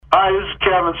Hi, this is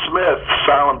Kevin Smith,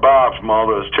 Silent Bob from all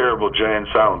those terrible Jay and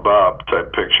Silent Bob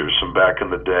type pictures from back in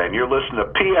the day. And you're listening to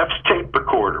PF's Tape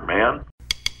Recorder, man.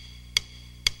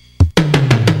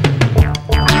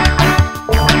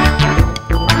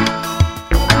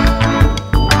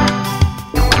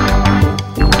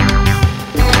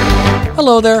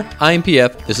 Hello there, I'm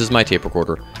PF, this is my tape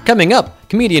recorder. Coming up,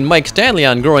 comedian Mike Stanley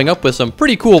on growing up with some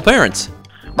pretty cool parents.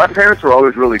 My parents were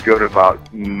always really good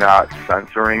about not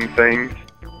censoring things.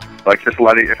 Like just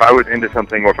letting, if I was into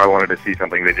something or if I wanted to see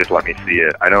something, they just let me see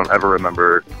it. I don't ever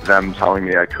remember them telling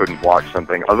me I couldn't watch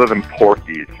something other than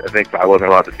Porky's. I think I wasn't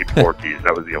allowed to see Porky's.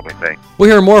 That was the only thing. We'll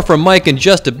hear more from Mike in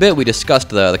just a bit. We discussed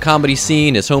the comedy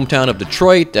scene, his hometown of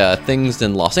Detroit, things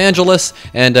in Los Angeles,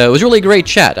 and it was really a great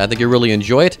chat. I think you'll really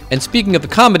enjoy it. And speaking of the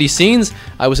comedy scenes,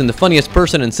 I was in the Funniest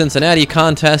Person in Cincinnati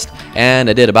contest, and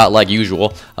I did about like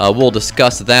usual. We'll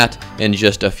discuss that in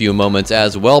just a few moments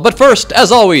as well. But first,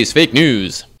 as always, fake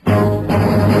news.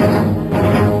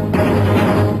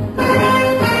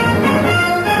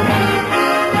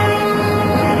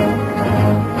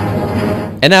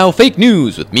 And now, fake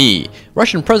news with me.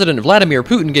 Russian President Vladimir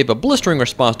Putin gave a blistering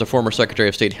response to former Secretary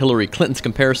of State Hillary Clinton's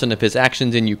comparison of his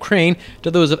actions in Ukraine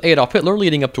to those of Adolf Hitler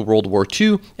leading up to World War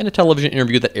II in a television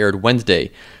interview that aired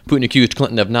Wednesday. Putin accused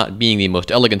Clinton of not being the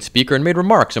most elegant speaker and made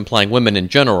remarks implying women in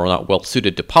general are not well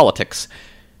suited to politics.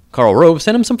 Karl Rove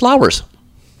sent him some flowers.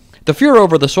 The furor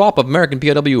over the swap of American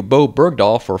POW Bo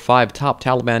Bergdahl for 5 top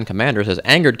Taliban commanders has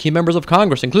angered key members of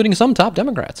Congress, including some top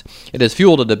Democrats. It has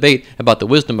fueled a debate about the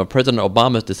wisdom of President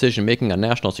Obama's decision-making on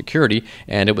national security,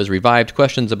 and it was revived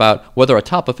questions about whether a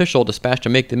top official dispatched to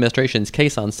make the administration's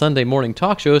case on Sunday morning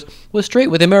talk shows was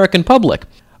straight with the American public.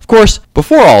 Of course,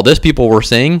 before all this, people were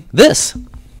saying this.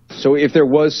 So if there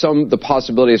was the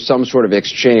possibility of some sort of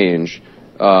exchange,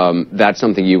 that's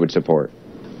something you would support?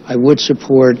 I would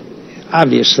support.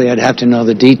 Obviously, I'd have to know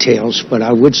the details, but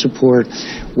I would support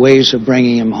ways of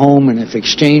bringing him home, and if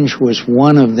exchange was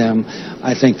one of them,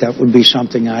 I think that would be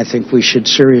something I think we should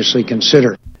seriously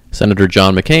consider. Senator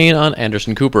John McCain on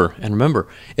Anderson Cooper. And remember,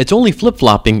 it's only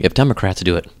flip-flopping if Democrats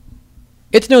do it.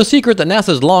 It's no secret that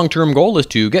NASA's long-term goal is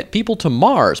to get people to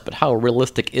Mars, but how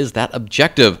realistic is that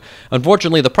objective?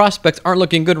 Unfortunately, the prospects aren't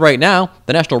looking good right now.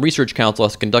 The National Research Council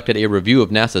has conducted a review of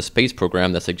NASA's space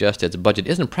program that suggests its budget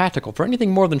isn't practical for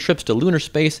anything more than trips to lunar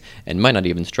space and might not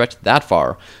even stretch that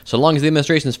far. So long as the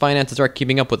administration's finances are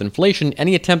keeping up with inflation,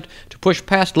 any attempt to push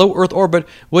past low Earth orbit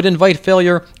would invite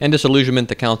failure and disillusionment,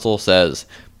 the council says.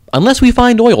 Unless we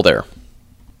find oil there.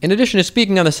 In addition to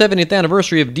speaking on the 70th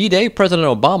anniversary of D-Day, President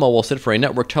Obama will sit for a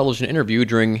network television interview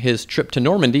during his trip to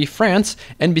Normandy, France.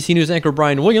 NBC News anchor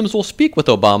Brian Williams will speak with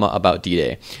Obama about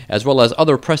D-Day, as well as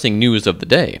other pressing news of the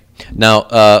day. Now,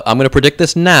 I'm going to predict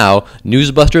this now.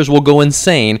 Newsbusters will go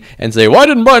insane and say, "Why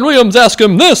didn't Brian Williams ask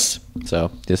him this?"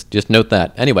 So just note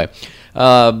that. Anyway,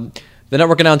 the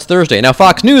network announced Thursday. Now,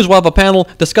 Fox News will have a panel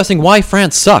discussing why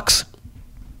France sucks.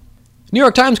 New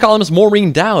York Times columnist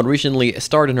Maureen Dowd recently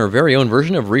starred in her very own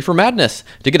version of Reefer Madness.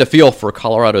 To get a feel for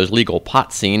Colorado's legal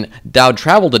pot scene, Dowd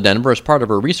traveled to Denver as part of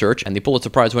her research, and the Pulitzer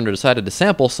Prize winner decided to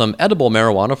sample some edible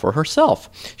marijuana for herself.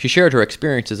 She shared her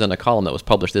experiences in a column that was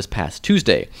published this past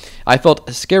Tuesday. "I felt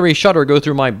a scary shudder go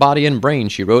through my body and brain,"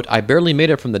 she wrote. "I barely made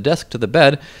it from the desk to the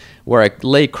bed, where I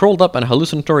lay curled up in a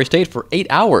hallucinatory state for 8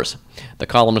 hours. The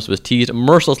columnist was teased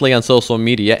mercilessly on social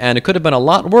media, and it could have been a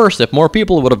lot worse if more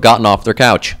people would have gotten off their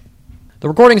couch. The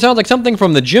recording sounds like something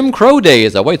from the Jim Crow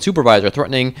days, a white supervisor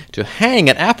threatening to hang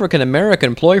an African-American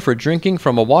employee for drinking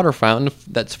from a water fountain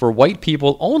that's for white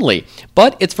people only.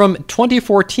 But it's from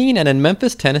 2014 and in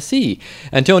Memphis, Tennessee.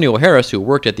 Antonio Harris, who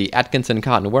worked at the Atkinson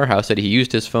Cotton Warehouse, said he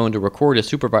used his phone to record his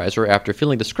supervisor after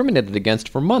feeling discriminated against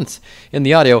for months. In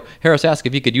the audio, Harris asked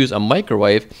if he could use a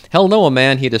microwave. "Hell no, a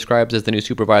man," he describes as the new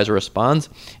supervisor responds.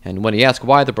 And when he asked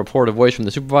why, the purported voice from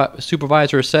the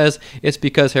supervisor says it's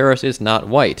because Harris is not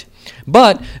white.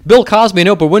 But Bill Cosby and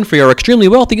Oprah Winfrey are extremely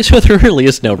wealthy, so there really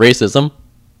is no racism.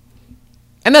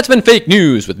 And that's been Fake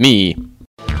News with me.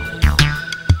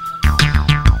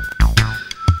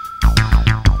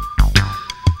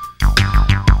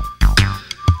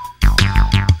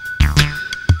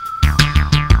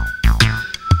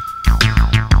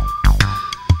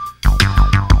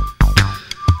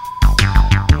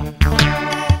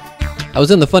 I was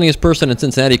in the Funniest Person in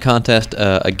Cincinnati contest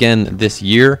again this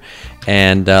year,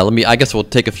 And I guess we'll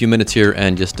take a few minutes here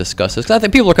and just discuss this. I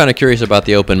think people are kind of curious about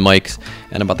the open mics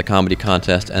and about the comedy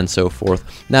contest and so forth.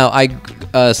 Now, I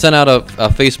sent out a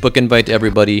Facebook invite to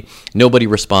everybody. Nobody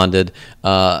responded.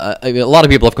 A lot of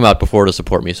people have come out before to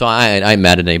support me, so I ain't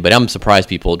mad at anybody. I'm surprised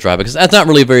people drive, because that's not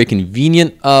really a very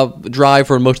convenient drive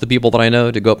for most of the people that I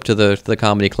know to go up to the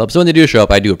comedy club. So when they do show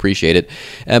up, I do appreciate it.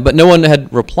 But no one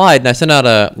had replied, and I sent out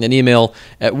an email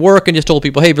at work and just told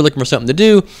people, hey, if you're looking for something to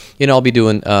do, I'll be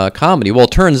doing comedy. Well,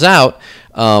 it turns out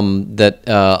that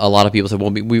a lot of people said,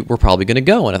 well, we're probably going to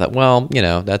go. And I thought, well,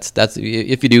 that's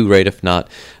if you do, great. If not,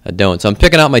 don't. So I'm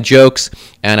picking out my jokes,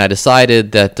 and I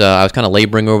decided that I was kind of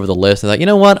laboring over the list. I thought, you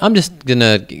know what, I'm just going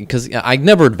to, because I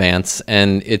never advance,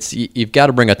 and you've got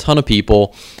to bring a ton of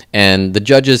people, and the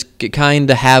judges kind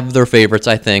of have their favorites,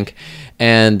 I think.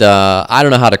 And I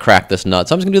don't know how to crack this nut,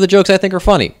 so I'm just going to do the jokes I think are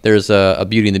funny. There's a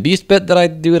Beauty and the Beast bit that I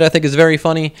do that I think is very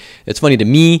funny. It's funny to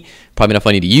me, probably not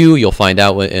funny to you. You'll find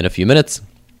out in a few minutes.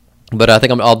 But I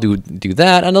think I'll do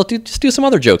that, and I'll just do some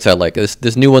other jokes I like.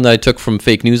 This new one that I took from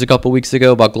fake news a couple weeks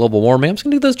ago about global warming, I'm just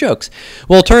going to do those jokes.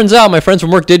 Well, it turns out my friends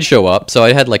from work did show up, so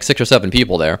I had like 6 or 7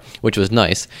 people there, which was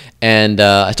nice, and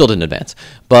I still didn't advance.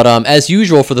 But as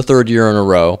usual for the third year in a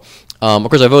row, of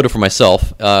course, I voted for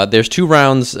myself. There's 2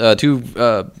 rounds,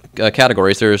 2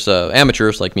 categories. There's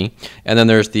amateurs like me, and then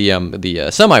there's the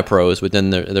semi-pros. But then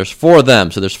there's 4 of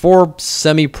them. So there's 4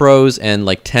 semi-pros and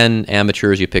like 10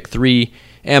 amateurs. You pick 3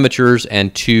 amateurs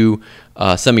and 2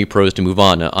 semi-pros to move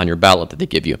on your ballot that they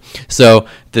give you. So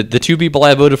the 2 people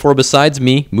I voted for besides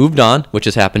me moved on, which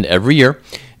has happened every year,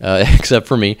 except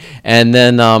for me. And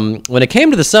then when it came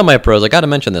to the semi-pros, I got to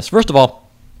mention this. First of all,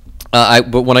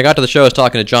 but when I got to the show, I was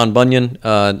talking to John Bunyan,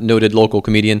 noted local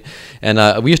comedian,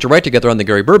 and we used to write together on the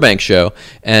Gary Burbank show,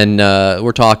 and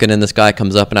we're talking, and this guy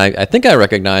comes up, and I think I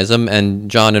recognize him,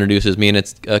 and John introduces me, and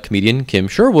it's comedian Kim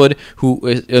Sherwood, who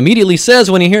immediately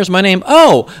says when he hears my name,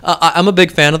 I'm a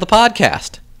big fan of the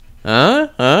podcast.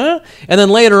 And then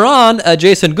later on,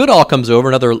 Jason Goodall comes over,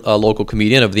 another local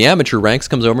comedian of the amateur ranks,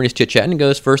 comes over and he's chit-chatting and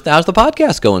goes, first, how's the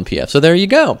podcast going, PF? So there you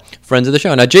go, friends of the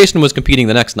show. Now, Jason was competing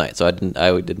the next night, so I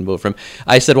didn't vote for him.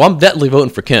 I said, well, I'm definitely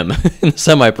voting for Kim in the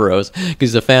semi-pros, because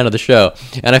he's a fan of the show.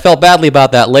 And I felt badly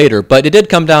about that later, but it did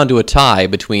come down to a tie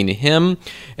between him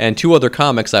and 2 other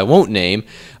comics I won't name.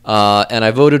 And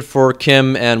I voted for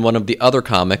Kim and one of the other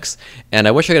comics, and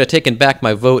I wish I could have taken back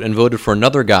my vote and voted for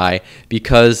another guy,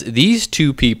 because these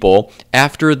 2 people,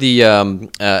 after the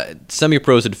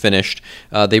semi-pros had finished,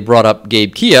 they brought up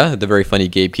Gabe Kia, the very funny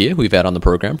Gabe Kia, who we've had on the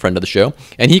program, friend of the show,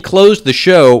 and he closed the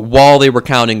show while they were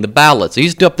counting the ballots. So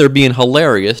he's up there being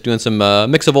hilarious, doing some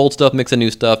mix of old stuff, mix of new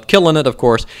stuff, killing it, of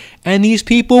course, and these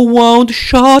people won't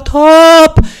shut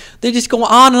up! They just go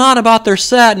on and on about their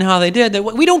set and how they did.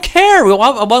 We don't care. I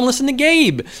want to listen to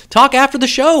Gabe. Talk after the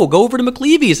show. Go over to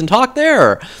McLeavy's and talk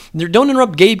there. Don't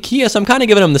interrupt Gabe Kia. So I'm kind of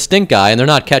giving them the stink eye, and they're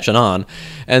not catching on.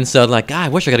 And so I'm like, God, I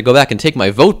wish I could go back and take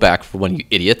my vote back for one of you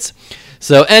idiots.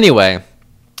 So anyway,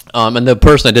 and the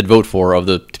person I did vote for of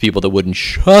the people that wouldn't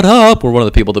shut up were one of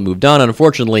the people that moved on. And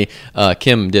unfortunately,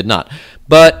 Kim did not.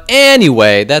 But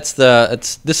anyway, this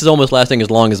is almost lasting as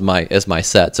long as my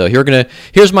set. So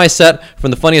here's my set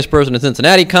from the Funniest Person in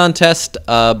Cincinnati contest.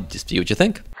 Just see what you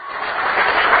think.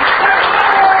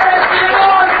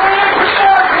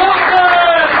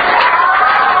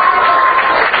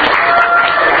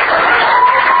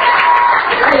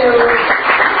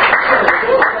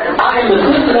 I am the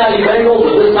Cincinnati Bengals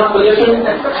of this competition.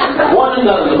 1-0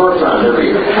 in the first round every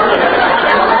year.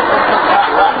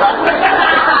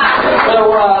 So,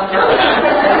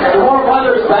 the warm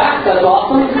weather's back. That's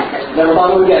awesome. Never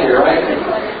thought we'd get here, right?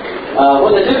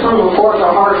 What they did prove, of course,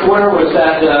 our harsh winter was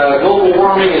that global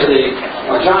warming is a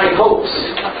giant hoax.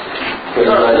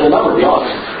 It'll never be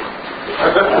honest.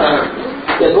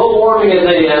 That global warming is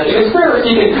a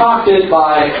conspiracy concocted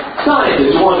by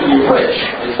scientists who want to be rich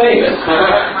and famous.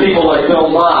 People like Bill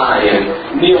Nye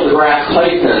and Neil deGrasse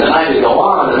Tyson, and I could go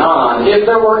on and on. If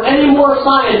there were any more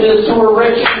scientists who were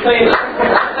rich and famous.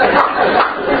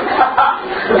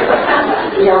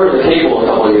 We got rid of the cable a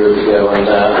couple of years ago, and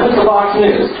I went to Fox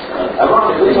News.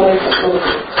 Ironically,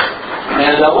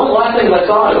 and one of the last things I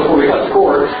saw before we cut to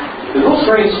court, it's a real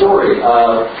strange story.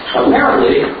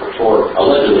 Apparently, or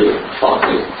allegedly, Fox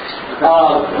News,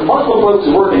 multiple folks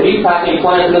who work in meatpacking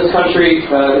plants in this country, if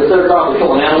they're about to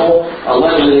kill an animal,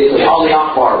 allegedly they say Ali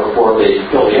Akbar before they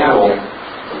kill the animal.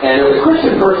 And as a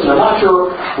Christian person, I'm not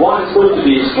sure why I'm supposed to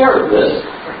be scared of this,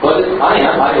 but I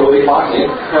am. I go to Fox News.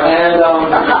 And but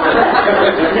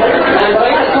I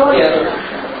got to tell you,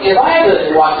 if I had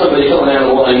to watch somebody kill an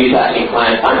animal in a meatpacking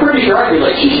plant, I'm pretty sure I'd be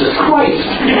like, Jesus Christ.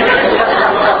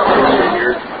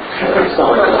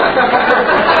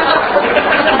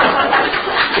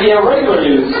 regular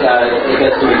news, it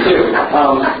gets to me too.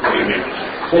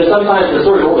 Sometimes the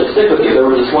stories will really stick with you. There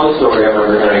was this one story I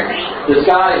remember hearing. This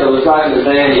guy that was driving the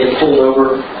van, he gets pulled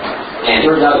over, and it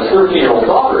turns out his 13-year-old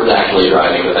daughter is actually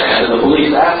driving the van, and the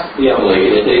police asked the young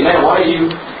lady, they say, "Man, why are you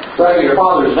driving your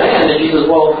father's van?" And she says,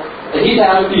 "Well, he's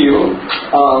having a few.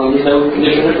 He's no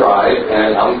condition to drive,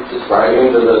 and I'm just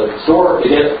driving him to the store to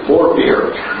get more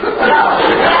beer."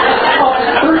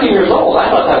 13 years old. I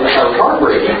thought that was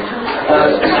heartbreaking.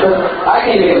 I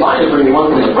can't even get mine to bring me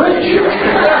one from the fridge.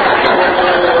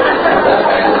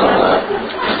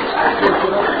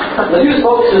 The news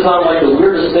focuses on like the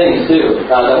weirdest things too.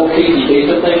 The whole Casey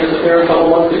Kasem thing disappeared a couple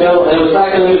months ago, and it was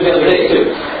back in the news the other day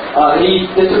too. He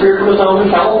disappeared from his home in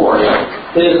California.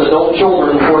 His adult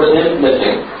children reported him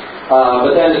missing.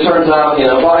 But then it turns out, I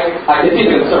could see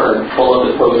the concern.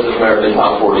 Columbus Post of American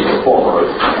Top 40 performers.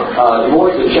 The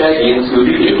voice of Shaggy and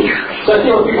Scooby-Doo. So I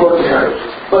feel people are concerned.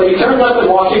 But he turns up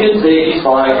in Washington State, he's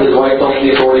fine. His wife tells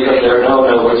the authorities up there, no,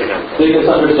 it's big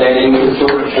misunderstanding. His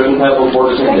children shouldn't have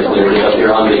reported him missing. He's up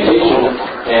here on vacation.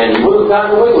 And he would have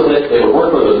gotten away with it. They would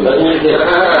work with him. Doesn't he?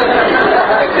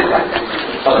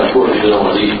 Of course, you don't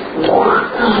want to be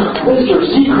Mr.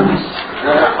 Seacrest.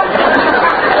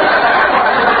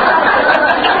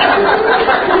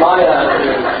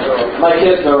 My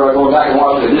kids are going back and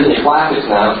watching the Disney classics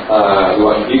now. We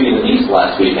watched Beauty and the Beast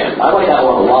last weekend. I like that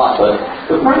one a lot, but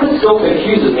the premise still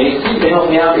confuses me. See if you can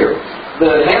help me out here.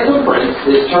 The handsome prince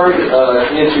is turned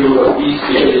into a beast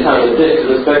because he's kind of a dick to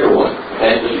this bigger one,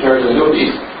 and he turns into a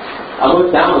beast. I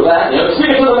look down with that,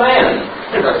 speaking to the man.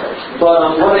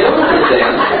 But what I don't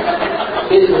understand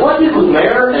is what did the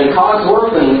mayor and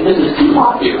Cogsworth and Mrs.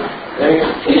 Teapot do? They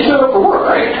just showed up for work,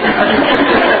 right?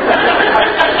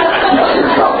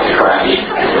 It's probably crappy.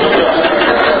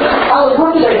 I was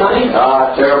working today, honey.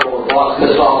 Terrible. The boss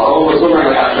pissed off. I almost looked like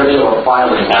I got turned into a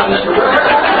filing cabinet.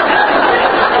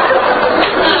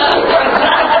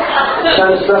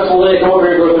 Kind of stressful day. Come over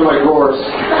here and go through my drawers.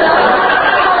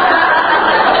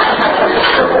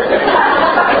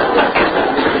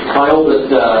 My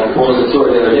oldest told us a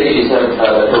story the other day. She said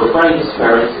her friend's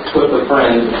parents took a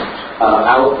friend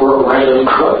out for a random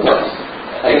drug test.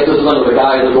 I guess this was under the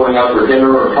guise of going out for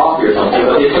dinner or coffee or something,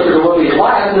 but they took her to look at his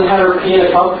class and had her pee in a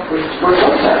cup for a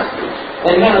drug test.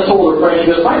 And Hannah told her friend,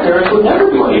 she goes, "My parents would never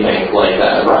do anything like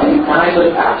that, right?" And I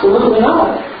said, "Absolutely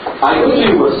not. I go to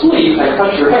your sleep and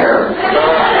cut your hair,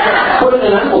 put it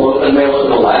in an envelope and mail it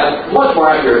to the lab, much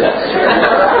more accurate test."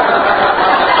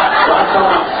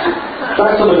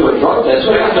 Try someone to do a drug test,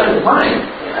 so I got that time.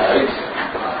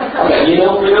 I got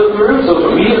emails to go through, so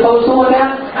for me to post something like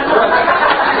that?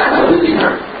 I'm a busy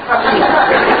man.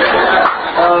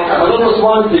 My littlest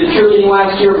one did cheerleading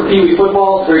last year for Pee Wee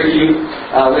football. Very cute.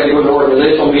 We had to go to an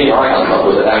organizational meeting, or I got stuff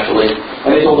with it actually.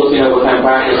 And they told us, what time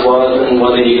practice was and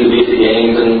when they needed to be at the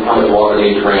games and how much water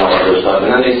they needed to bring, all that other stuff.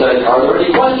 And then they said, "Are there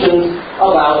any questions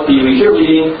about Pee Wee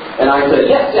cheerleading?" And I said,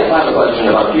 yes, I have a question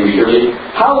about Pee Wee cheerleading.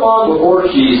 How long before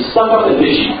she's stuck up and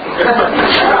fishy?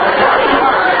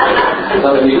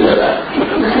 Thought I needed to know that.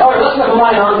 All right, let's have a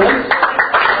line on this.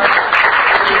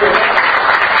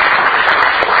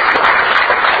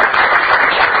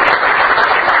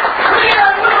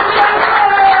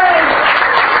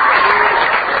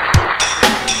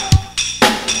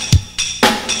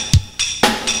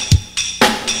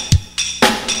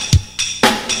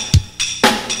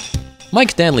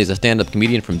 Mike Stanley is a stand-up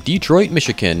comedian from Detroit,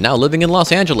 Michigan, now living in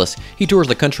Los Angeles. He tours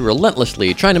the country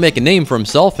relentlessly, trying to make a name for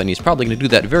himself, and he's probably going to do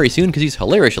that very soon because he's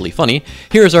hilariously funny.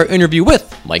 Here's our interview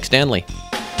with Mike Stanley.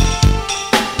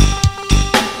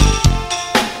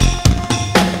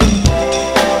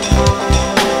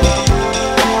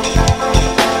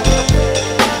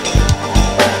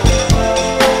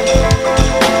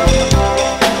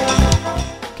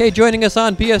 Okay, joining us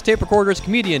on PS Tape Recorder's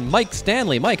comedian Mike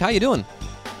Stanley. Mike, how you doing?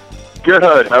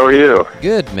 Good. How are you?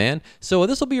 Good, man. So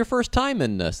this will be your first time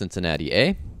in Cincinnati,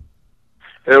 eh?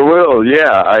 It will,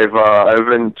 yeah. I've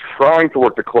been trying to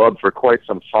work the club for quite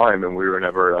some time, and we were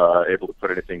never able to put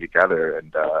anything together.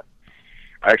 And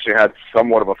I actually had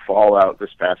somewhat of a fallout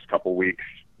this past couple weeks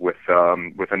with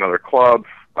another club.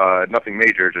 Nothing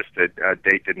major, just a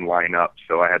date didn't line up,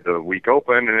 so I had the week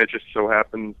open, and it just so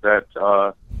happens that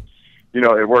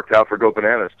it worked out for Go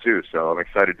Bananas too. So I'm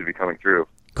excited to be coming through.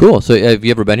 Cool. So have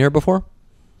you ever been here before?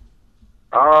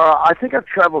 I think I've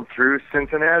traveled through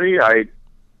Cincinnati.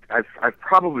 I've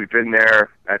probably been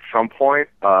there at some point.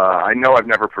 I know I've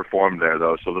never performed there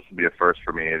though, so this will be a first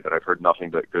for me. That I've heard nothing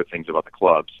but good things about the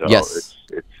club. So yes.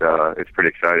 It's pretty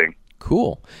exciting.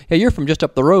 Cool. Yeah, you're from just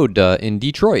up the road in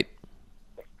Detroit.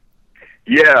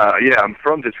 Yeah. I'm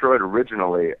from Detroit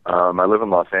originally. I live in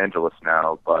Los Angeles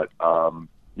now, but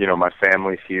my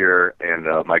family's here, and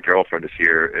my girlfriend is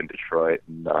here in Detroit.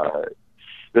 And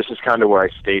this is kind of where I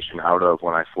station out of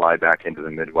when I fly back into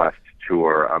the Midwest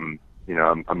tour. I'm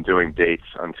doing dates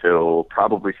until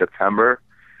probably September,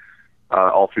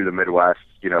 all through the Midwest.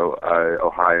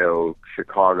 Ohio,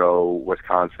 Chicago,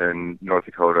 Wisconsin, North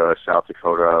Dakota, South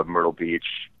Dakota, Myrtle Beach.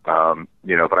 But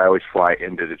I always fly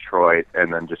into Detroit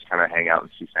and then just kind of hang out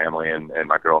and see family and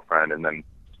my girlfriend, and then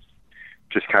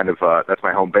just kind of that's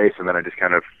my home base, and then I just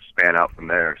kind of span out from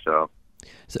there. So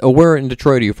where in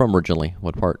Detroit are you from originally?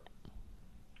 What part?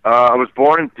 I was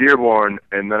born in Dearborn,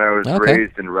 and then I was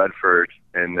raised in Redford,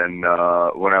 and then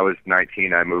when I was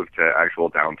 19, I moved to actual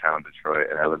downtown Detroit,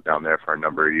 and I lived down there for a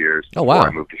number of years. Oh, wow. Before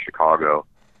I moved to Chicago.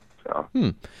 So.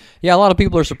 Yeah, a lot of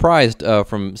people are surprised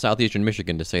from southeastern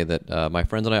Michigan to say that my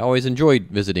friends and I always enjoyed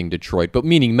visiting Detroit, but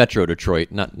meaning Metro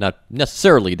Detroit, not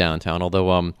necessarily downtown,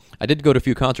 although I did go to a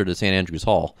few concerts at St. Andrews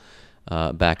Hall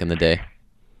back in the day.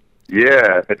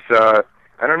 Yeah, it's,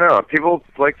 I don't know. People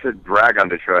like to rag on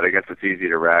Detroit. I guess it's easy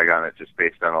to rag on it just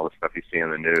based on all the stuff you see in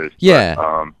the news. Yeah.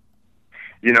 But,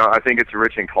 I think it's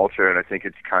rich in culture, and I think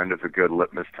it's kind of a good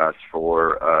litmus test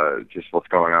for just what's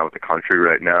going on with the country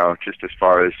right now, just as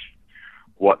far as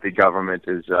what the government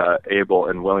is able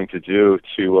and willing to do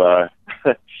to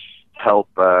help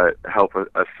a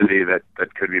city that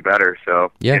could be better.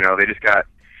 So, yeah.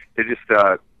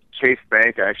 Chase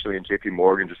Bank actually and JP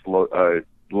Morgan just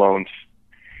loaned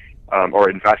or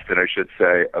invested, I should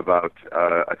say, about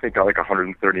I think like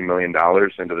 $130 million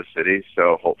into the city.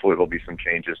 So hopefully there'll be some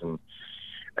changes and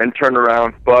turn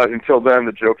around. But until then,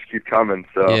 the jokes keep coming.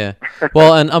 So yeah.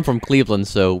 Well, and I'm from Cleveland,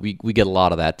 so we get a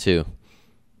lot of that too.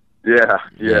 Yeah.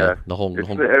 The whole.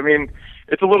 I mean,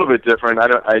 it's a little bit different.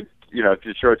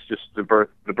 Detroit's just the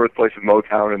birthplace of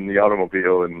Motown and the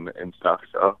automobile and stuff.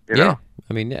 So yeah.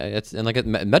 I mean, yeah,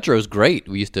 Metro's great.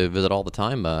 We used to visit all the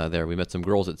time there. We met some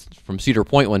girls from Cedar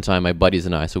Point one time, my buddies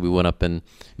and I. So we went up and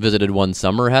visited one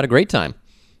summer, had a great time.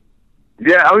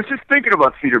 Yeah, I was just thinking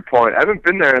about Cedar Point. I haven't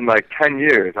been there in like 10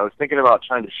 years. I was thinking about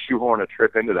trying to shoehorn a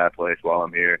trip into that place while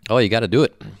I'm here. Oh, you got to do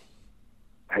it.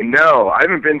 I know. I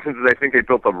haven't been since I think they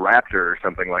built the Raptor or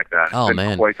something like that. It's been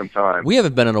man, quite some time. We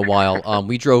haven't been in a while.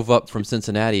 We drove up from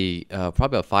Cincinnati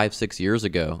probably about 5-6 years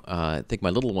ago. I think my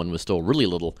little one was still really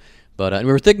little. But and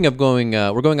we were thinking of going.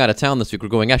 We're going out of town this week. We're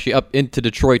going actually up into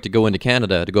Detroit to go into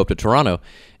Canada, to go up to Toronto,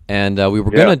 and we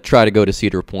were going to try to go to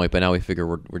Cedar Point, but now we figure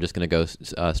we're just going to go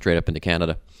straight up into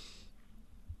Canada.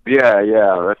 Yeah,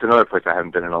 that's another place I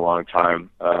haven't been in a long time.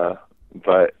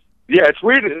 But yeah, it's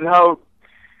weird how,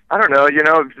 I don't know.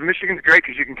 Michigan's great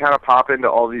because you can kind of pop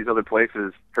into all these other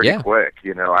places pretty quick.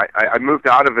 I moved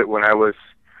out of it when I was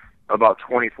about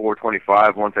 24,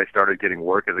 25, once I started getting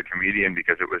work as a comedian,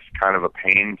 because it was kind of a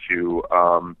pain to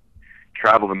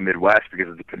travel the Midwest because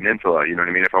of the peninsula. You know what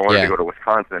I mean? If I wanted to go to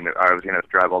Wisconsin, I was going to have to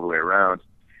drive all the way around.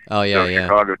 Oh, yeah, so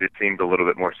Chicago just seemed a little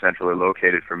bit more centrally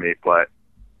located for me. But,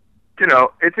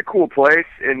 it's a cool place,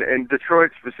 and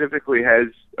Detroit specifically has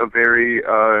a very,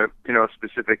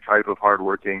 specific type of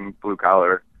hardworking,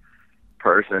 blue-collar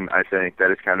person, I think,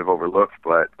 that is kind of overlooked.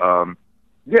 But,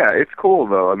 yeah, it's cool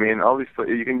though. I mean, all these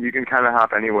you can kind of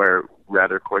hop anywhere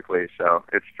rather quickly, so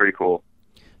it's pretty cool.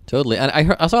 Totally. And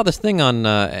I saw this thing on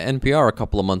NPR a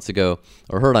couple of months ago,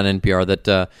 or heard on NPR,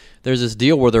 that there's this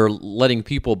deal where they're letting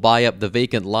people buy up the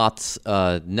vacant lots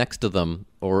next to them,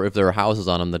 or if there are houses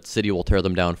on them, the city will tear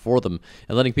them down for them,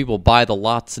 and letting people buy the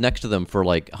lots next to them for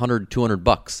like $100,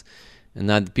 $200. And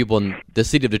then people in the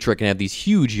city of Detroit can have these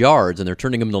huge yards, and they're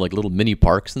turning them into like little mini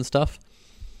parks and stuff.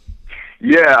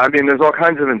 Yeah, I mean, there's all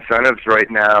kinds of incentives right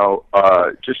now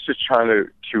just to try to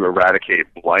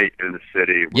eradicate blight in the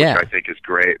city, which I think is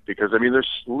great. Because, I mean, there's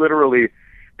literally,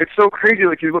 it's so crazy.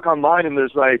 Like, you look online and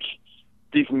there's, like,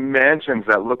 these mansions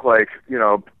that look like,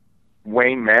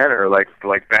 Wayne Manor, like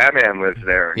Batman lives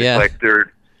there. And it's like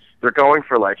they're going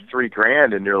for, like,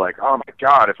 $3,000, and you're like, oh, my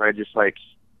God, if I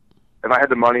had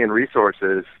the money and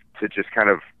resources to just kind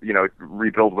of,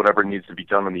 rebuild whatever needs to be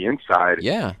done on the inside.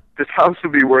 Yeah. This house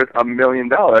would be worth $1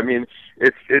 million. I mean,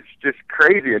 it's just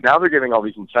crazy. And now they're giving all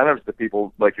these incentives to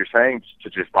people, like you're saying, to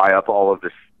just buy up all of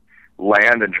this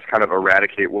land and just kind of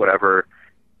eradicate whatever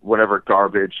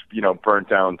garbage, burnt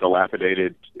down,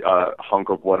 dilapidated hunk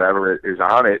of whatever is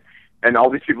on it. And all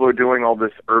these people are doing all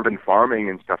this urban farming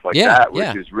and stuff like that,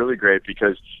 which is really great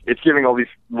because it's giving all these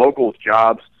locals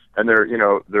jobs, and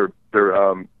they're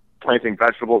planting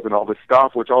vegetables and all this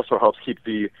stuff, which also helps keep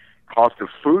the cost of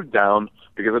food down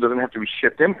because it doesn't have to be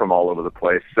shipped in from all over the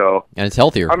place. So, and it's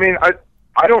healthier. I mean,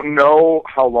 I don't know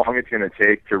how long it's going to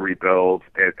take to rebuild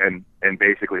and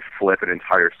basically flip an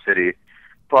entire city,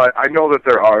 but I know that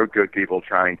there are good people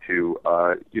trying to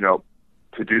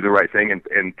do the right thing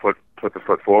and put the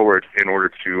foot forward in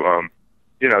order to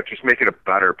just make it a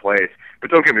better place. But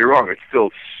don't get me wrong, it's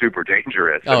still super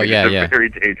dangerous. Oh, yeah, it's a very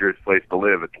dangerous place to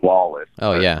live. It's lawless.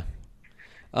 Oh, yeah.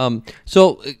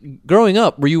 So, growing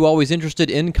up, were you always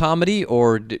interested in comedy,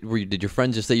 or did your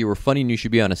friends just say you were funny and you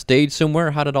should be on a stage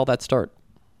somewhere? How did all that start?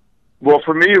 Well,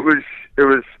 for me, it was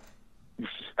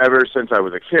ever since I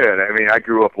was a kid. I mean, I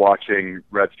grew up watching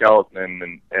Red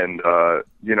Skelton and the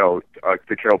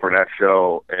Carol Burnett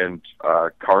Show and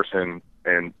Carson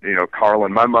and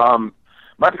Carlin.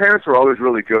 My parents were always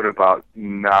really good about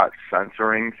not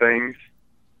censoring things.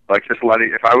 Like just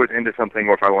if I was into something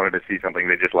or if I wanted to see something,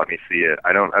 they just let me see it.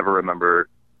 I don't ever remember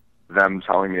them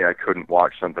telling me I couldn't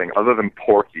watch something other than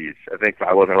Porky's. I think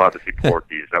I wasn't allowed to see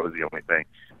Porky's. That was the only thing.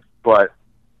 But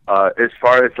as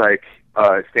far as like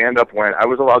stand-up went, I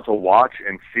was allowed to watch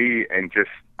and see and just,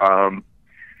 and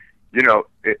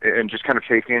just kind of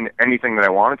take in anything that I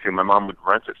wanted to. My mom would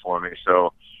rent it for me.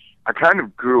 So I kind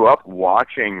of grew up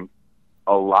watching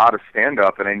a lot of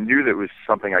stand-up, and I knew that it was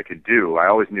something I could do. I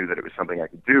always knew that it was something I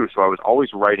could do, so I was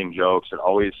always writing jokes and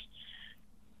always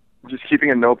just keeping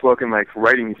a notebook and like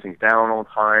writing these things down all the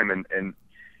time. And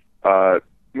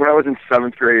when I was in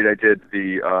 7th grade, I did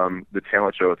the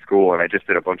talent show at school, and I just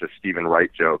did a bunch of Stephen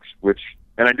Wright jokes,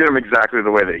 and I did them exactly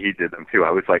the way that he did them too. I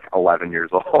was like 11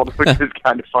 years old, which is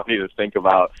kind of funny to think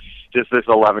about. Just this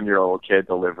 11-year-old kid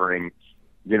delivering,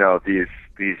 these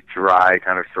dry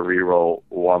kind of cerebral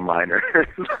one-liners.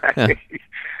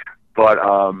 But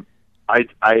I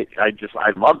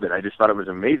loved it. I just thought it was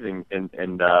amazing.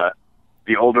 And the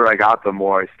older I got, the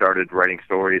more I started writing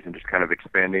stories and just kind of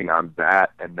expanding on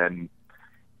that. And then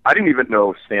I didn't even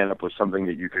know stand-up was something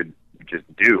that you could just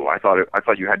do. I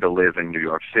thought you had to live in New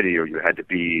York City or you had to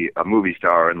be a movie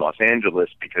star in Los Angeles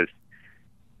because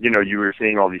you were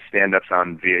seeing all these stand-ups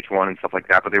on VH1 and stuff like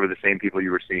that, but they were the same people you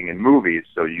were seeing in movies,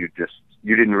 so you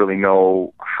didn't really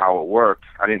know how it worked.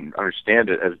 I didn't understand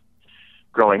it as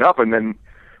growing up. And then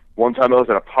one time I was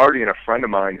at a party, and a friend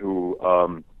of mine who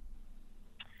I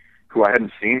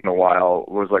hadn't seen in a while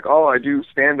was like, "Oh, I do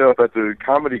stand-up at the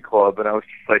comedy club," and I was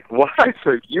just like, "What?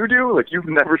 So you do? Like, you've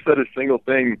never said a single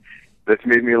thing that's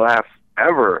made me laugh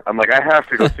ever." I'm like, "I have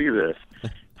to go see this."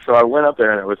 So I went up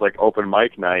there, and it was like open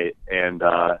mic night, and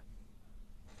and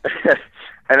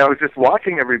I was just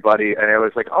watching everybody, and I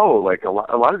was like, "Oh, like a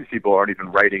lot of these people aren't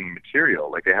even writing material.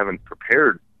 Like they haven't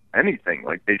prepared anything.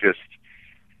 Like they're just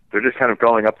kind of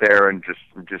going up there and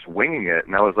just winging it."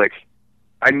 And I was like,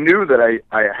 I knew that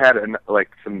I had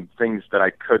some things that I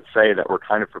could say that were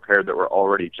kind of prepared that were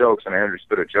already jokes, and I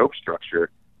understood a joke structure.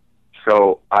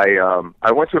 So I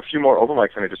went to a few more open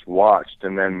mics, and I just watched,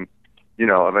 and then.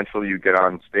 Eventually you get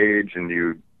on stage and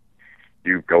you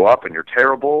go up and you're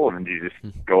terrible, and you just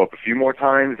go up a few more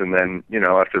times, and then,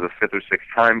 after the 5th or 6th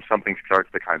time, something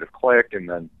starts to kind of click, and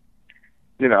then,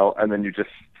 and then you just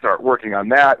start working on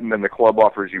that, and then the club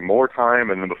offers you more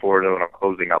time, and then before you know it, I'm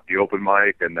closing out the open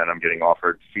mic, and then I'm getting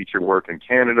offered feature work in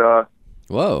Canada.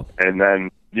 Whoa. And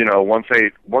then, once I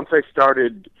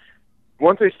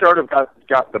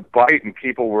got the bite and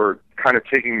people were kind of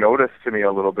taking notice to me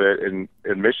a little bit in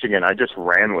Michigan, I just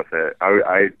ran with it.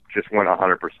 I just went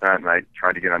 100%, and I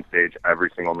tried to get on stage every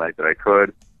single night that I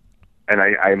could. And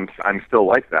I'm still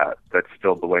like that. That's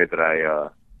still the way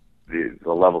that the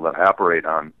level that I operate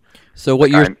on. So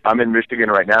what I'm in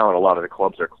Michigan right now, and a lot of the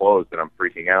clubs are closed, and I'm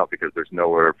freaking out because there's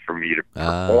nowhere for me to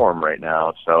perform right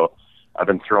now. So I've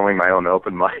been throwing my own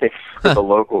open mics for the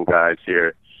local guys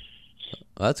here.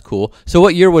 That's cool. So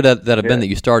what year would that have been that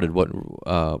you started? What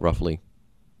roughly?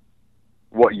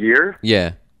 What year?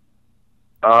 Yeah.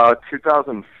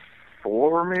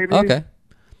 2004 maybe.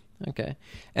 Okay.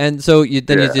 And so you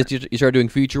started doing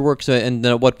feature work. So, and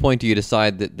then at what point do you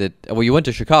decide that you went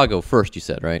to Chicago first? You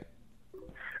said, right?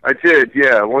 I did.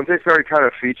 Yeah. Once I started kind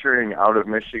of featuring out of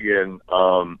Michigan,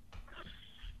 I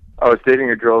was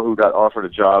dating a girl who got offered a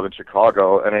job in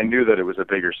Chicago, and I knew that it was a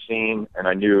bigger scene, and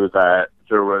I knew that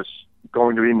there was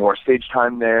going to be more stage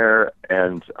time there,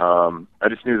 and I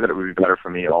just knew that it would be better for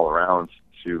me all around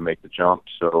to make the jump.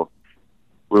 So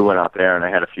we went out there, and I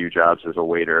had a few jobs as a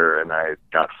waiter, and I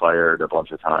got fired a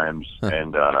bunch of times.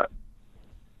 And at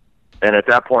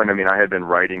that point, I mean, I had been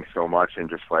writing so much and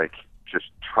just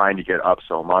trying to get up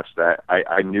so much that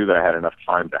I knew that I had enough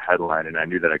time to headline, and I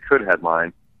knew that I could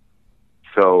headline.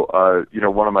 So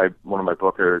one of my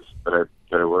bookers that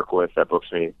I work with that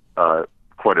books me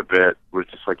quite a bit was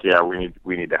just like, yeah, we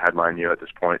need to headline you at this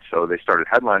point. So they started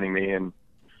headlining me, and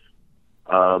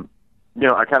I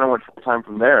kind of went full time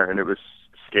from there, and it was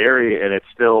scary, and it's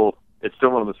still it's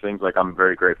still one of those things, like, I'm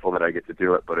very grateful that I get to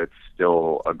do it, but it's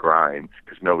still a grind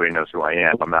because nobody knows who I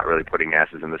am. I'm not really putting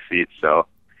asses in the seats. So,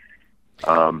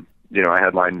 I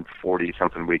headline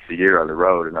 40-something weeks a year on the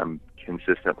road, and I'm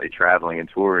consistently traveling and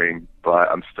touring,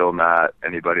 but I'm still not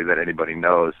anybody that anybody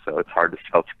knows, so it's hard to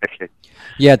sell tickets.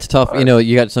 Yeah, it's tough.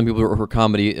 You got some people who are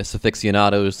comedy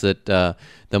aficionados that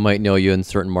might know you in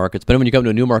certain markets, but when you come to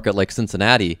a new market like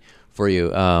Cincinnati for you,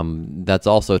 that's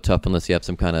also tough unless you have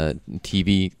some kind of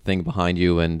TV thing behind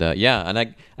you. And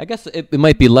and I guess it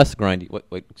might be less grindy.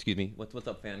 Wait, excuse me. What's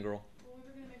up, fangirl? Well,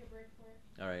 we're gonna make a break for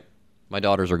it. All right. My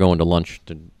daughters are going to lunch.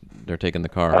 They're taking the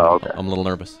car. Oh, okay. I'm a little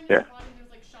nervous. There's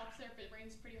like shops there. If it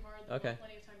rains pretty hard, there'll be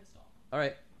plenty of time to stall. All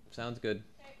right. Sounds good.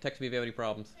 Text me if you have any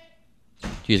problems.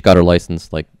 She just got her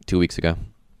license like 2 weeks ago.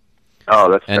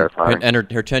 Oh, that's terrifying. And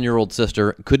her 10-year-old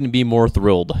sister couldn't be more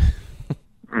thrilled.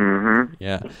 Mm-hmm.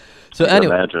 Yeah. So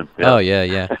anyway. Imagine. Yeah. Oh,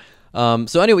 yeah.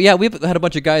 So anyway, we've had a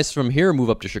bunch of guys from here move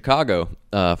up to Chicago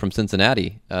from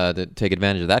Cincinnati to take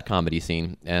advantage of that comedy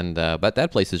scene, and but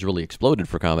that place has really exploded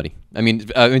for comedy. I mean,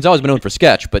 it's always been known for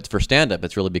sketch, but for stand-up,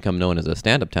 it's really become known as a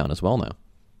stand-up town as well now.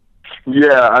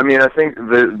 Yeah, I mean, I think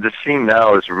the scene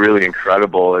now is really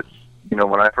incredible. It's,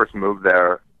 when I first moved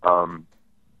there,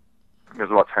 it was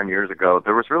about 10 years ago,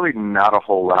 there was really not a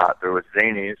whole lot. There was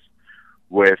Zanies,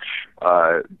 which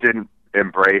didn't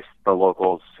embrace the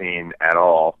local scene at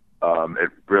all. It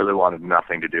really wanted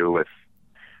nothing to do with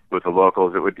the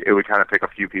locals. It would kind of pick a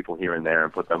few people here and there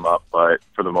and put them up, but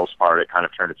for the most part, it kind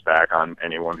of turned its back on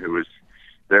anyone who was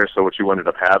there. So what you ended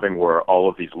up having were all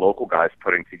of these local guys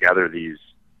putting together these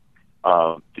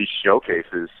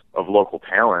showcases of local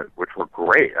talent, which were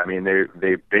great. I mean,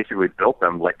 they basically built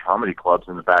them like comedy clubs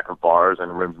in the back of bars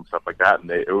and rooms and stuff like that, and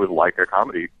it was like a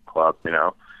comedy club.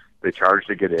 They charged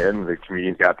to get in, the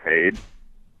comedians got paid,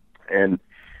 and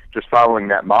just following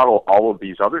that model, all of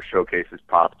these other showcases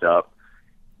popped up.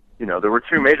 There were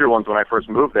two major ones when I first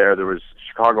moved there. There was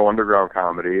Chicago Underground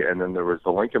Comedy, and then there was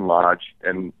the Lincoln Lodge.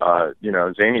 And,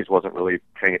 Zanies wasn't really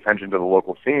paying attention to the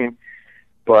local scene.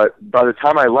 But by the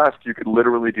time I left, you could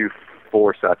literally do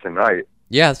 4 sets a night.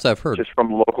 Yes, I've heard. Just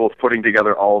from locals putting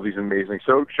together all of these amazing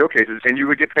showcases, and you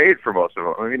would get paid for most of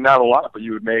them. I mean, not a lot, but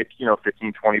you would make,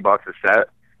 $15, $20 a set,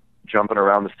 jumping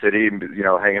around the city,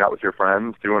 hanging out with your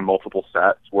friends, doing multiple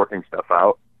sets, working stuff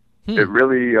out. It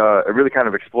really kind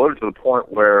of exploded to the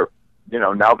point where,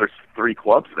 now there's 3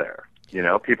 clubs there.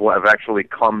 People have actually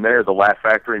come there. The Laugh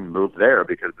Factory moved there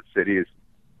because the city is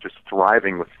just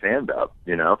thriving with stand-up,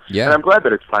 Yeah. And I'm glad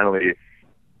that it's finally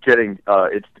getting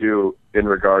its due in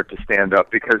regard to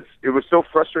stand-up, because it was so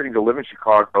frustrating to live in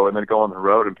Chicago and then go on the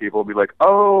road and people would be like,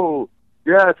 oh,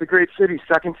 yeah, it's a great city,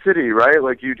 Second City, right?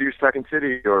 Like, you do Second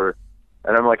City,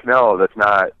 and I'm like, no, what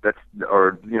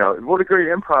a great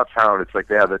improv town. It's like,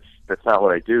 yeah, that's not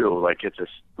what I do. Like, it's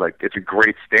a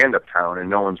great stand-up town, and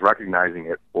no one's recognizing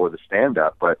it for the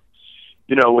stand-up. But,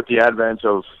 with the advent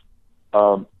of,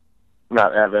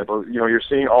 not advent, but, you're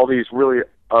seeing all these really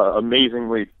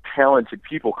amazingly talented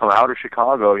people come out of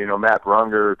Chicago, Matt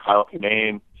Brunger, Kyle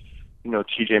Kinane,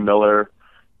 TJ Miller,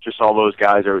 just all those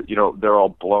guys are, they're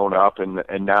all blown up, and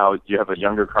now you have a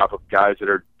younger crop of guys that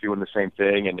are doing the same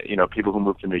thing, and, people who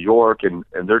move to New York, and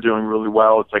they're doing really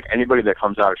well. It's like anybody that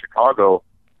comes out of Chicago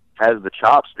has the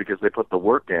chops because they put the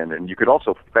work in, and you could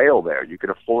also fail there. You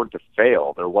could afford to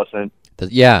fail. There wasn't...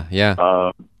 there's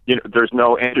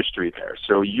no industry there.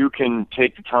 So you can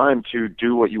take the time to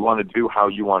do what you want to do, how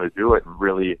you want to do it, and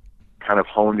really kind of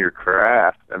hone your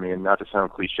craft. I mean, not to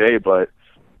sound cliche, but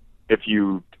if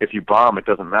you bomb, it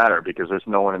doesn't matter because there's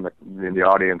no one in the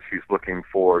audience who's looking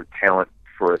for talent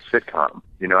for a sitcom.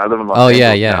 I live in Los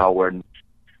Angeles now where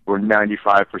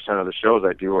 95% of the shows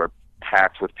I do are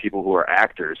packed with people who are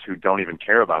actors who don't even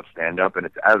care about stand-up, and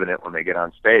it's evident when they get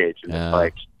on stage. And it's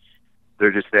like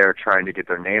they're just there trying to get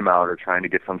their name out or trying to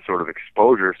get some sort of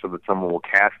exposure so that someone will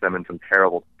cast them in some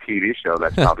terrible TV show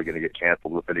that's probably going to get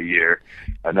canceled within a year.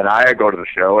 And then I go to the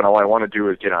show, and all I want to do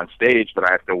is get on stage, but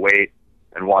I have to wait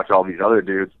and watch all these other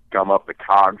dudes gum up the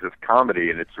cogs of comedy,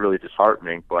 and it's really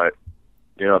disheartening. But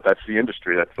that's the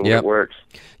industry. That's the way it works.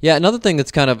 Yeah, another thing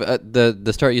that's kind of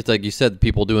the start, like you said,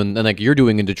 people doing, and like you're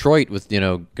doing in Detroit with,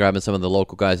 grabbing some of the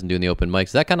local guys and doing the open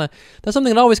mics. That's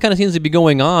something that always kind of seems to be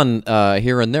going on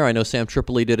here and there. I know Sam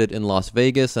Tripoli did it in Las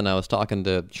Vegas, and I was talking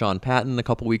to Sean Patton a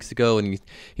couple weeks ago, and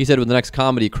he said when the next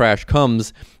comedy crash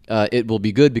comes, it will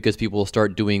be good because people will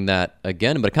start doing that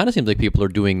again. But it kind of seems like people are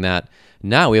doing that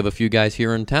now. We have a few guys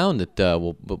here in town that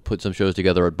will put some shows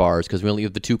together at bars because we only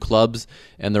have the 2 clubs,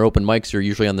 and their open mics are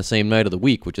usually on the same night of the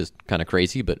week, which is kind of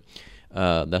crazy, but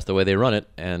that's the way they run it.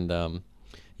 And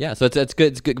Yeah, so it's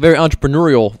good. It's good, very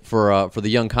entrepreneurial for the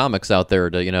young comics out there.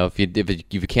 To if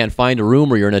you can't find a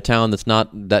room or you're in a town that's not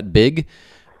that big,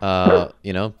 or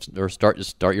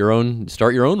start your own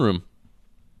room.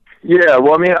 Yeah,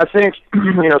 well, I mean, I think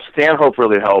Stanhope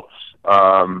really helps.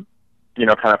 Kind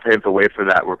of pave the way for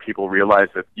that, where people realize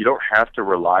that you don't have to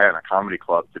rely on a comedy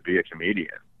club to be a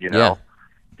comedian. Yeah.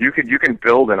 You can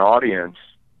build an audience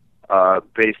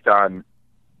based on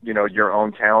your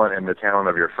own talent and the talent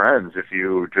of your friends if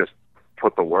you just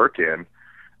put the work in.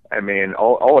 I mean,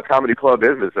 all a comedy club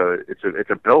is it's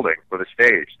a building with a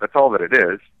stage. That's all that it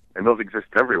is, and those exist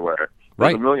everywhere. Right.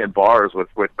 There's a million bars with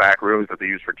back rooms that they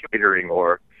use for catering,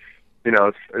 or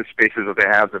spaces that they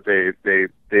have that they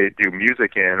do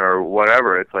music in or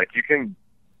whatever. It's like you can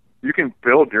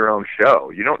build your own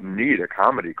show. You don't need a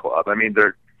comedy club. I mean,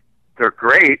 they're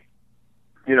great,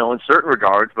 in certain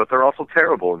regards, but they're also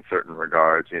terrible in certain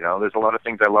regards. There's a lot of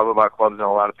things I love about clubs and a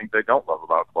lot of things I don't love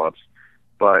about clubs.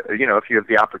 But, if you have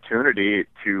the opportunity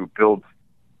to build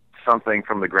something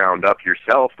from the ground up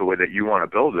yourself the way that you want to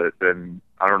build it, then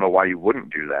I don't know why you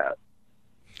wouldn't do that.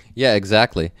 Yeah,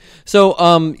 exactly. So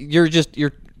you're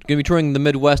going to be touring the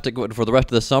Midwest for the rest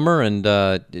of the summer and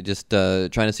just trying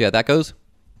to see how that goes?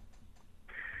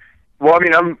 Well, I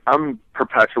mean, I'm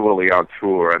perpetually on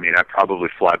tour. I mean, I probably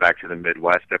fly back to the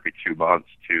Midwest every 2 months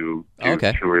to do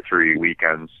 2 or 3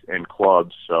 weekends in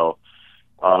clubs. So,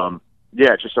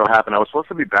 it just so happened I was supposed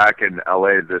to be back in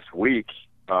LA this week,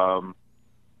 but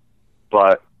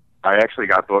I actually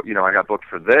got booked. I got booked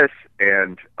for this,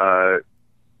 and so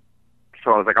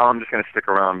I was like, I'm just going to stick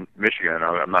around Michigan.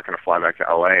 I'm not going to fly back to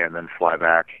LA and then fly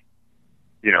back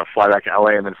to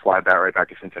LA and then fly back right back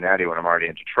to Cincinnati when I'm already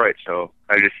in Detroit. So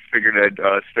I just figured I'd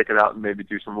stick it out and maybe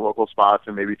do some local spots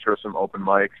and maybe throw some open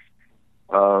mics.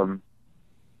 I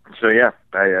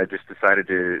just decided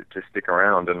to stick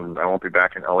around, and I won't be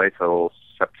back in LA till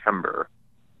September.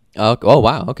 Oh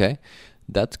wow, okay.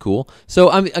 That's cool. So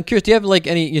I'm curious. Do you have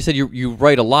any? You said you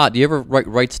write a lot. Do you ever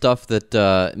write stuff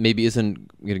that maybe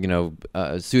isn't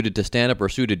suited to stand up or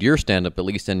suited to your stand up at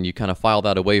least, and you kind of file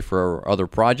that away for other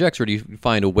projects, or do you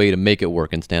find a way to make it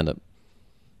work in stand up?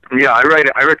 Yeah, I write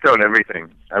down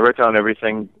everything. I write down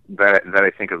everything that I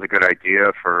think is a good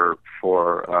idea for.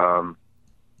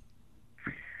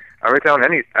 I write down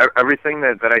everything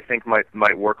that I think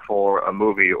might work for a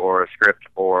movie or a script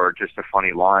or just a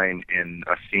funny line in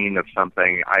a scene of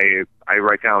something. I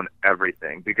write down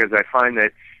everything because I find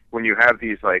that when you have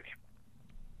these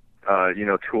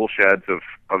tool sheds of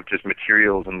just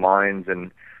materials and lines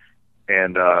and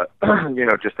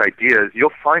just ideas,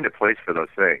 you'll find a place for those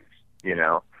things,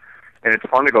 And it's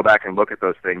fun to go back and look at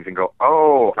those things and go,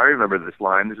 oh, I remember this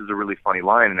line. This is a really funny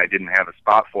line, and I didn't have a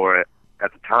spot for it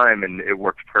at the time, and it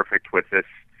works perfect with this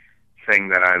thing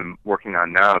that I'm working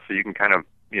on now. So you can kind of,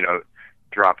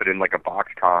 drop it in like a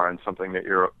boxcar and something that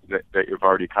you've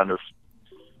already kind of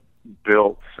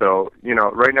built. So,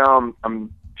 right now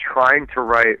I'm trying to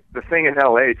write. The thing in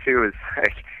LA too is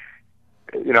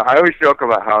I always joke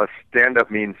about how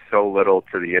stand-up means so little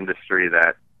to the industry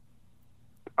that,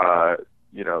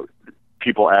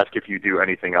 people ask if you do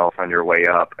anything else on your way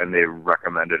up, and they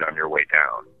recommend it on your way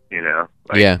down.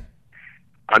 Yeah.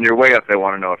 On your way up, they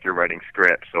want to know if you're writing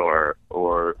scripts or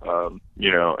an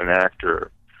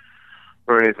actor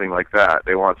or anything like that.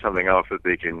 They want something else that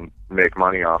they can make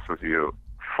money off of you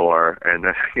for.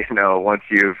 And once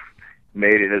you've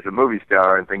made it as a movie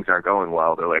star and things aren't going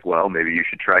well, they're like, well, maybe you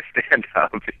should try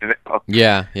stand-up.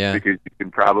 Yeah. Because you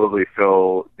can probably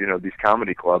fill these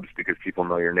comedy clubs because people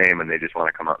know your name and they just want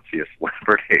to come out and see a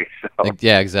celebrity. So,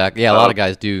 yeah, exactly. Yeah, a lot of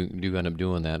guys do end up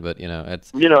doing that, but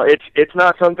it's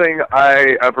not something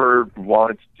I ever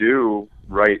wanted to do.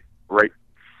 Write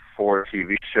for a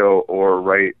TV show or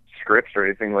write scripts or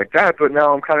anything like that. But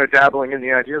now I'm kind of dabbling in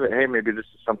the idea that hey, maybe this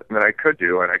is something that I could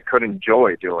do and I could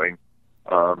enjoy doing.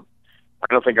 I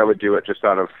don't think I would do it just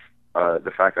out of the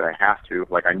fact that I have to,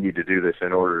 like I need to do this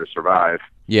in order to survive.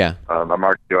 Yeah. I'm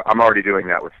already doing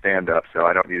that with stand-up, so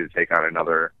I don't need to take on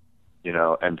another,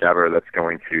 endeavor that's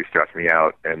going to stress me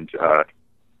out and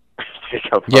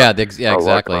take up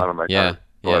exactly. a lot of my yeah.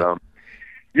 time. But,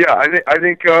 I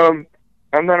think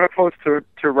I'm not opposed to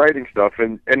writing stuff,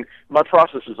 and my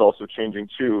process is also changing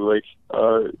too. Like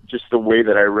just the way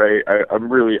that I write, I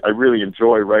really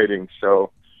enjoy writing, so.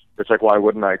 It's like, why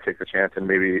wouldn't I take the chance and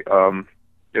maybe, try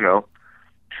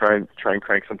and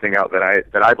crank something out that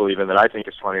I believe in, that I think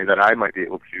is funny, that I might be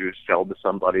able to sell to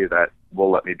somebody that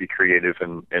will let me be creative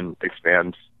and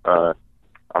expand on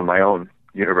my own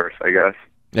universe, I guess.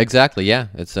 Exactly. Yeah,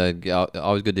 it's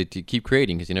always good to keep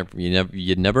creating because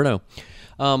you never know.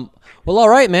 Well, all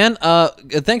right, man.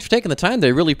 Thanks for taking the time.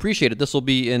 They really appreciate it. This will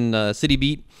be in City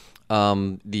Beat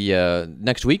the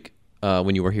next week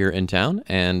when you were here in town.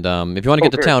 And if you want to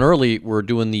get to town early, we're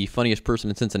doing the Funniest Person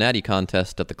in Cincinnati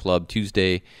contest at the club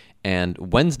Tuesday and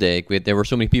Wednesday. There were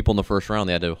so many people in the first round,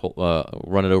 they had to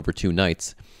run it over 2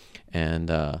 nights.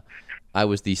 And I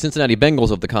was the Cincinnati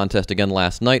Bengals of the contest again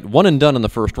last night. One and done in the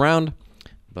first round,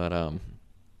 but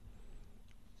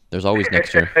there's always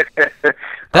next year.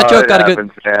 That joke got a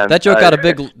good. That joke got a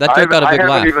big. That joke got a big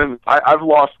laugh. I've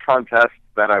lost contests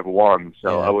that I've won,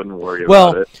 so I wouldn't worry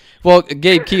about it. Well,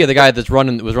 Gabe Kia, the guy was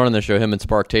running the show, him and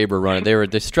Spark Tabor run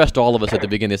it. They stressed all of us at the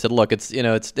beginning. They said, "Look, it's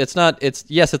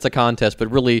a contest,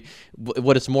 but really,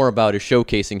 what it's more about is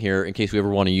showcasing here in case we ever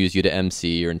want to use you to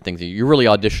MC or things. You're really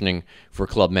auditioning for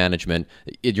club management.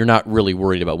 You're not really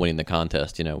worried about winning the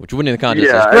contest, which winning the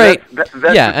contest is great.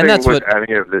 And that's what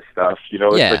any of this stuff, it's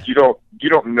like you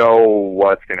don't know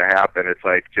what's going to happen. It's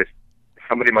like just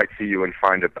somebody might see you and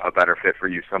find a better fit for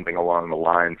you, something along the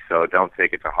line. So don't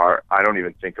take it to heart. I don't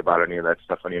even think about any of that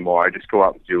stuff anymore. I just go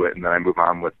out and do it, and then I move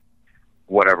on with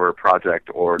whatever project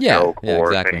or joke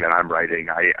or thing that I'm writing.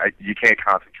 You can't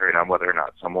concentrate on whether or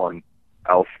not someone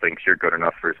else thinks you're good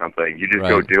enough for something. You just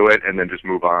go do it and then just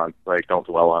move on. Like, don't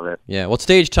dwell on it. Yeah, well,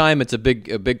 stage time, it's a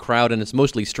big crowd, and it's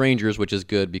mostly strangers, which is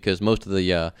good because most of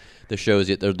the shows,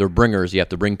 they're bringers. You have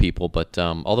to bring people. But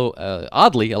although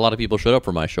oddly, a lot of people showed up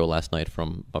for my show last night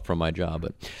from my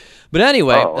job. But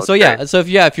anyway, so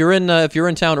if you're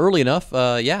in town early enough,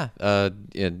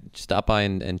 stop by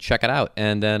and check it out,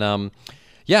 and then.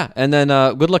 And then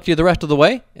good luck to you the rest of the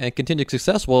way, and continued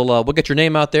success. We'll get your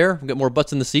name out there. We'll get more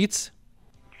butts in the seats.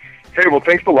 Hey, well,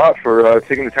 thanks a lot for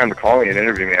taking the time to call me and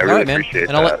interview me. I really appreciate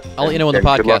that. I'll let you know when the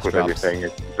podcast good luck with drops. Everything.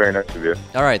 It's very nice of you.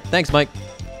 All right. Thanks, Mike.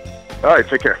 All right.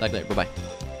 Take care. Bye-bye.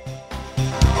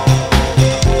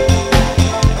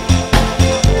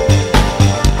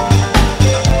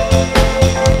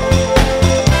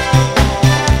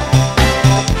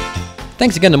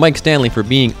 Thanks again to Mike Stanley for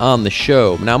being on the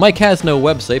show. Now, Mike has no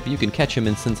website, but you can catch him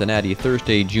in Cincinnati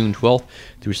Thursday, June 12th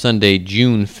through Sunday,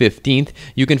 June 15th.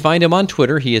 You can find him on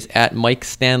Twitter. He is at Mike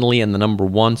Stanley and the number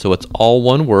 1, so it's all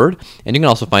one word. And you can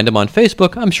also find him on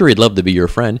Facebook. I'm sure he'd love to be your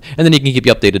friend. And then he can keep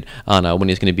you updated on when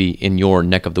he's going to be in your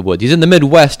neck of the woods. He's in the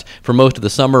Midwest for most of the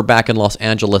summer, back in Los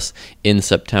Angeles in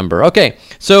September. Okay,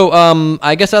 so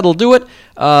I guess that'll do it.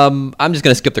 I'm just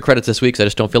going to skip the credits this week because I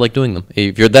just don't feel like doing them.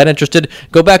 If you're that interested,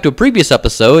 go back to a previous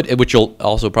episode, which you'll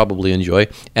also probably enjoy,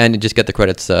 and just get the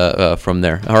credits from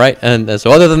there. All right? And so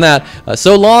other than that,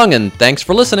 so long, and thanks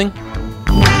for listening.